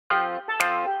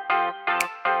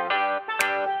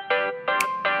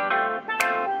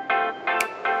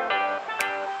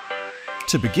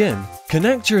To begin,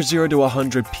 connect your 0 to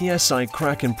 100 psi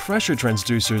Kraken pressure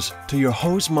transducers to your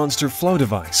Hose Monster flow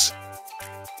device.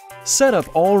 Set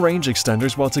up all range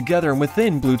extenders while together and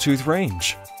within Bluetooth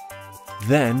range.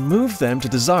 Then move them to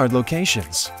desired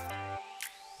locations.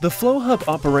 The FlowHub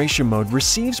operation mode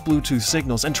receives Bluetooth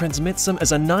signals and transmits them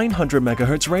as a 900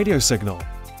 MHz radio signal.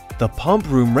 The pump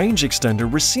room range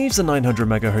extender receives the 900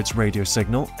 MHz radio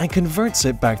signal and converts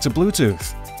it back to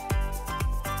Bluetooth.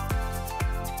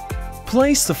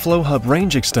 Place the FlowHub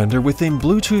range extender within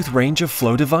Bluetooth range of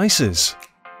flow devices.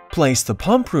 Place the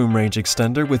pump room range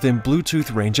extender within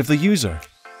Bluetooth range of the user,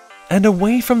 and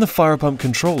away from the fire pump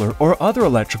controller or other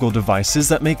electrical devices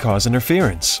that may cause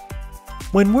interference.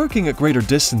 When working at greater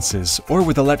distances or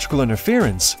with electrical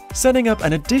interference, setting up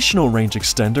an additional range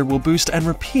extender will boost and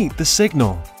repeat the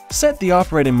signal. Set the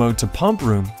operating mode to pump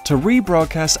room to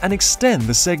rebroadcast and extend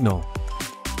the signal.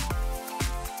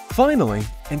 Finally,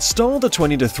 install the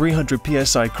 20 to 300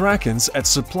 psi Krakens at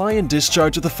supply and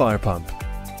discharge of the fire pump.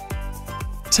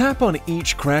 Tap on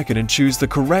each Kraken and choose the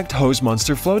correct Hose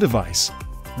Monster flow device.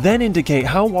 Then indicate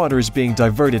how water is being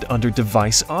diverted under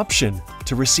Device option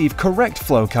to receive correct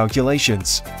flow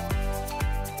calculations.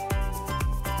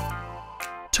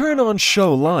 Turn on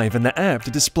Show Live in the app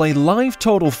to display live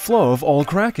total flow of all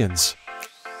Krakens.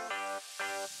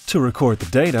 To record the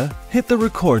data, hit the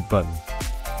Record button.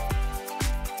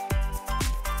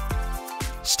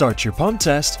 Start your pump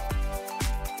test.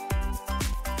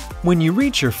 When you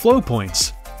reach your flow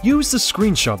points, use the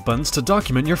screenshot buttons to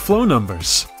document your flow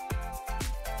numbers.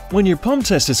 When your pump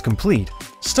test is complete,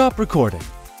 stop recording.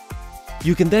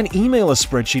 You can then email a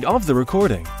spreadsheet of the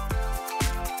recording.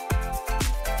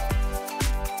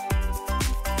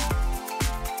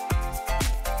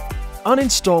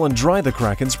 Uninstall and dry the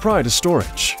Krakens prior to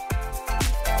storage.